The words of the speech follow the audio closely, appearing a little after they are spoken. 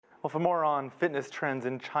Well, for more on fitness trends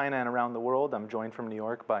in China and around the world, I'm joined from New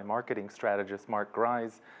York by marketing strategist Mark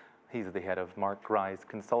Greiz. He's the head of Mark Greiz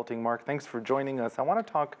Consulting. Mark, thanks for joining us. I want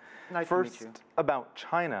to talk first about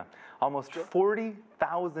China. Almost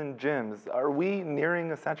 40,000 gyms. Are we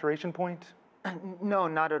nearing a saturation point? No,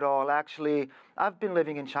 not at all. Actually, I've been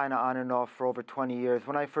living in China on and off for over 20 years.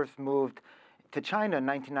 When I first moved to China in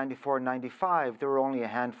 1994-95, there were only a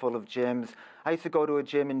handful of gyms. I used to go to a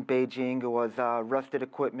gym in Beijing. It was rusted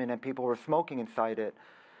equipment and people were smoking inside it.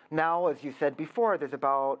 Now, as you said before, there's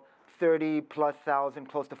about 30+ thousand,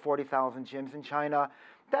 close to 40,000 gyms in China.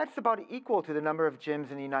 That's about equal to the number of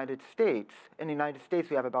gyms in the United States. In the United States,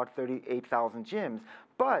 we have about 38,000 gyms.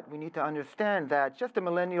 But we need to understand that just the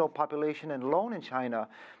millennial population alone in China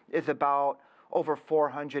is about over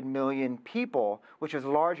 400 million people, which is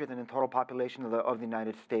larger than the total population of the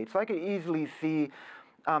United States. So I could easily see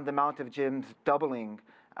the amount of gyms doubling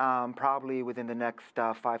probably within the next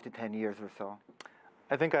 5 to 10 years or so.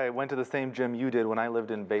 I think I went to the same gym you did when I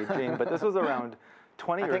lived in Beijing, but this was around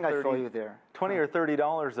 $20 or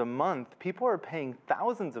 $30 a month. People are paying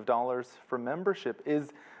thousands of dollars for membership.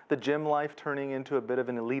 Is the gym life turning into a bit of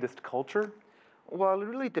an elitist culture? Well, it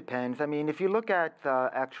really depends. I mean, if you look at the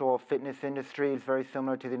actual fitness industry, it's very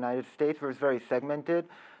similar to the United States, where it's very segmented.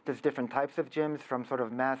 There's different types of gyms, from sort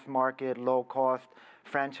of mass market, low-cost,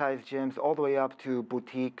 franchise gyms, all the way up to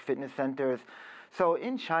boutique fitness centers. So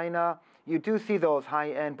in China, you do see those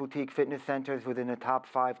high-end boutique fitness centers within the top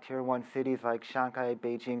 5 Tier 1 cities like Shanghai,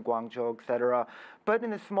 Beijing, Guangzhou, etc. But in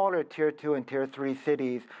the smaller Tier 2 and Tier 3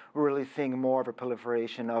 cities, we're really seeing more of a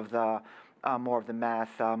proliferation of the more of the mass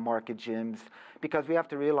market gyms, because we have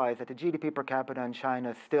to realize that the GDP per capita in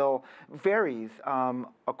China still varies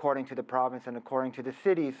according to the province and according to the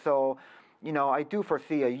city. So, you know, I do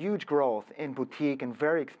foresee a huge growth in boutique and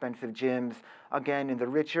very expensive gyms, again, in the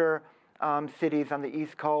richer cities on the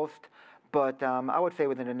East Coast. But I would say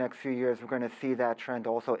within the next few years, we're going to see that trend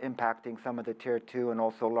also impacting some of the Tier 2 and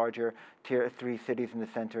also larger Tier 3 cities in the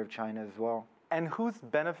center of China as well. And who's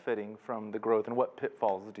benefiting from the growth, and what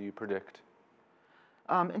pitfalls do you predict?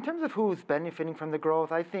 In terms of who's benefiting from the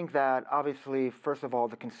growth, I think that obviously, first of all,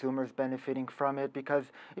 the consumer's benefiting from it, because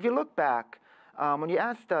if you look back, when you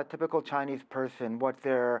asked a typical Chinese person what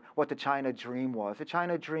the China dream was, the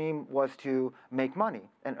China dream was to make money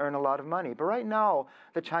and earn a lot of money. But right now,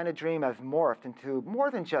 the China dream has morphed into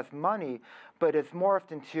more than just money, but it's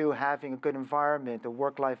morphed into having a good environment, a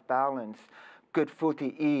work-life balance, good food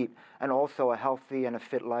to eat, and also a healthy and a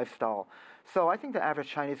fit lifestyle. So I think the average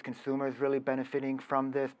Chinese consumer is really benefiting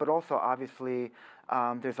from this, but also obviously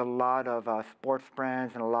there's a lot of sports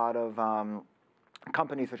brands and a lot of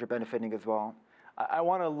companies which are benefiting as well. I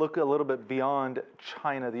want to look a little bit beyond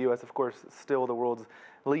China. The U.S., of course, is still the world's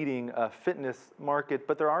leading fitness market,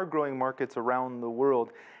 but there are growing markets around the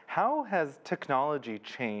world. How has technology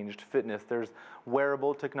changed fitness? There's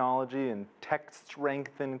wearable technology and tech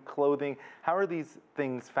strengthened clothing. How are these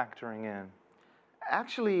things factoring in?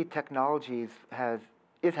 Actually, technology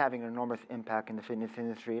is having an enormous impact in the fitness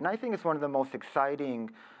industry, and I think it's one of the most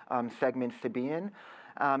exciting segments to be in.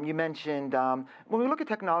 You mentioned, when we look at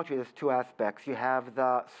technology, there's two aspects. You have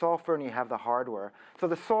the software and you have the hardware. So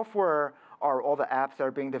the software are all the apps that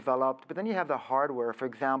are being developed, but then you have the hardware. For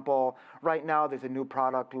example, right now there's a new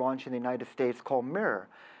product launched in the United States called Mirror.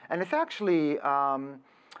 And it's actually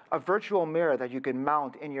a virtual mirror that you can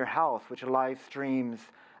mount in your house, which live streams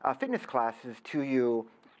fitness classes to you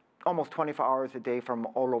almost 24 hours a day from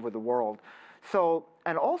all over the world. So,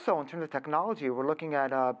 and also in terms of technology, we're looking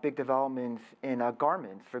at big developments in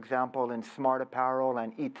garments, for example, in smart apparel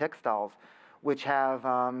and e-textiles, which have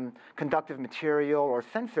conductive material or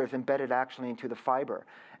sensors embedded actually into the fiber.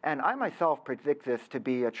 And I myself predict this to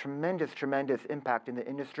be a tremendous impact in the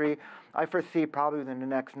industry. I foresee probably within the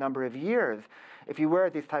next number of years, if you wear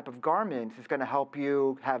these type of garments, it's going to help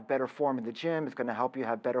you have better form in the gym, it's going to help you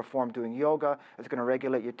have better form doing yoga, it's going to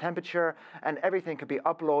regulate your temperature, and everything could be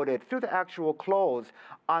uploaded through the actual clothes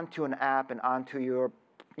onto an app and onto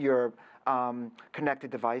your connected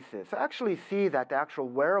devices. So actually see that the actual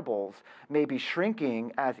wearables may be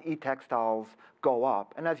shrinking as e-textiles go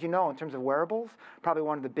up. And as you know, in terms of wearables, probably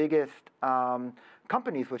one of the biggest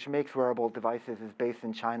companies which makes wearable devices is based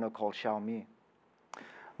in China, called Xiaomi.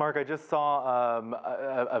 Mark, I just saw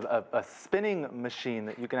a spinning machine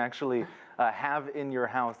that you can actually have in your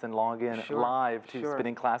house and log in live to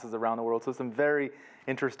spinning classes around the world. So some very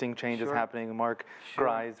interesting changes happening. Mark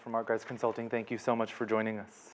Greiz from Mark Greiz Consulting, thank you so much for joining us.